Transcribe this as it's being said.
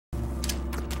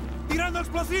¡Tirando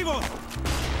explosivos!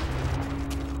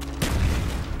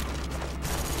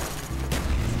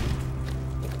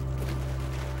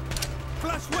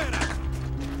 ¡Flash fuera!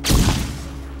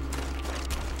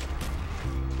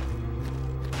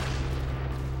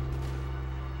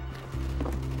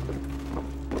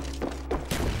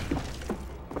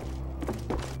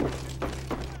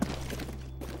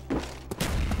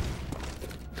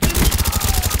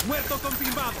 ¡Muerto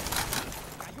confirmado!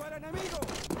 ¡Cayó el enemigo!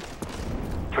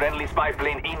 Friendly spy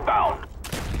plane inbound.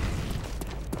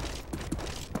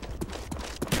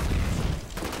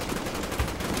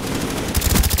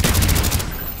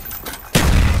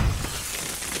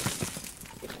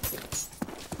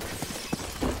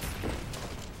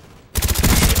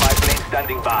 Spy plane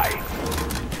standing by.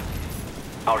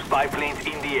 Our spy plane's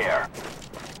in the air.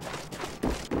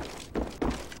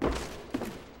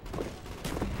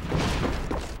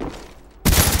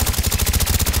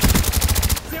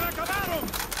 ¡Se me acabaron!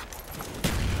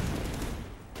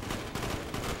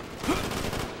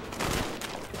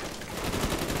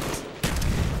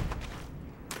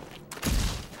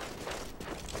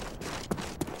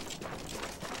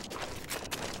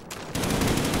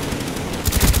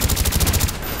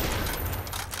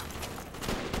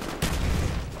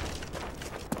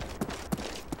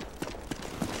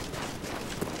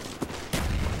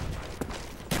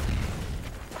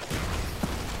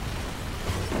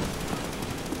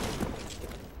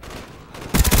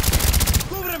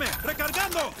 ¡Cúbreme!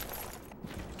 ¡Recargando!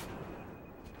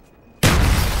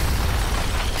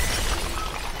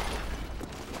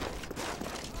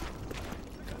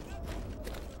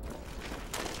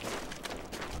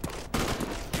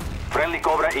 Friendly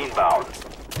Cobra inbound.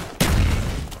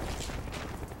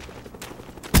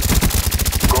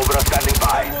 Cobra standing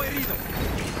by. ¡Tengo herido!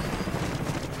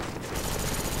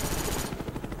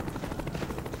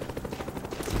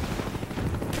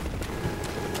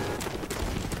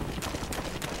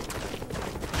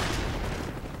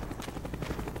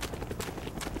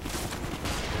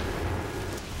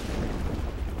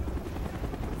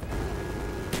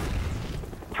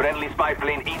 Friendly spy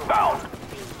plane inbound.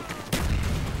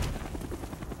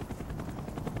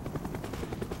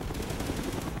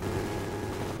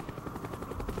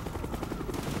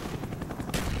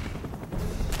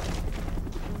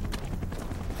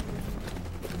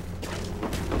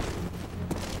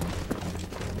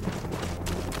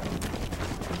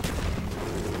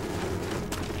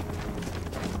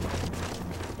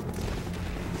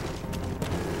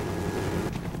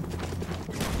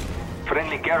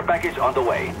 Friendly care package on the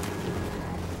way.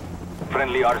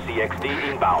 Friendly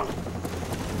RCXD inbound.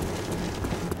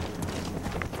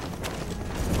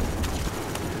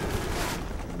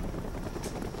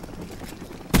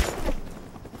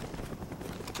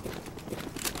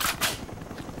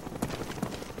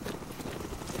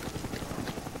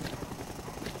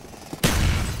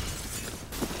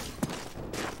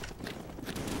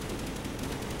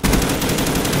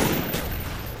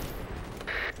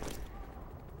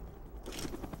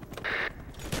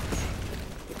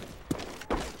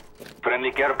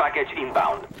 Friendly care package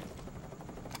inbound.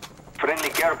 Friendly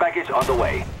care package on the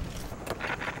way.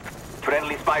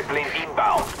 Friendly spy plane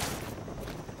inbound.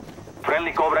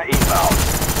 Friendly Cobra inbound.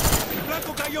 ¡El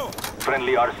blanco cayó!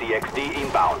 Friendly RCXD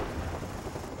inbound.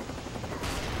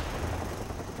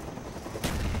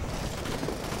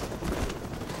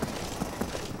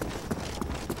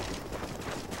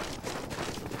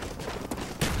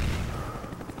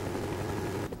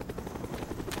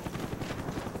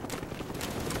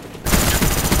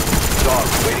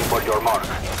 Dogs waiting for your mark.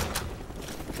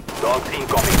 Dogs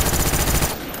incoming.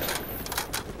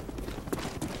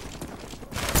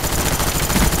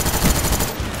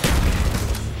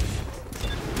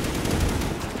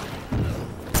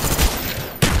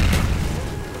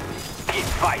 Keep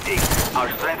fighting. Our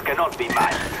strength cannot be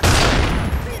matched.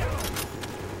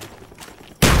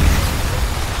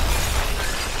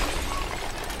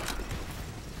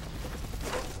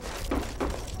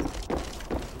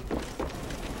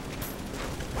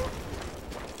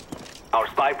 Our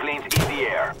spy plane's in the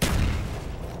air.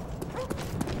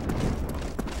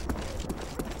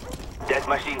 Death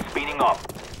machine spinning up.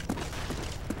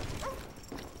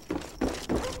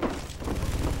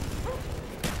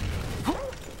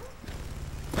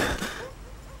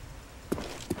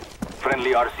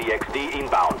 Friendly RCXD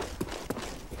inbound.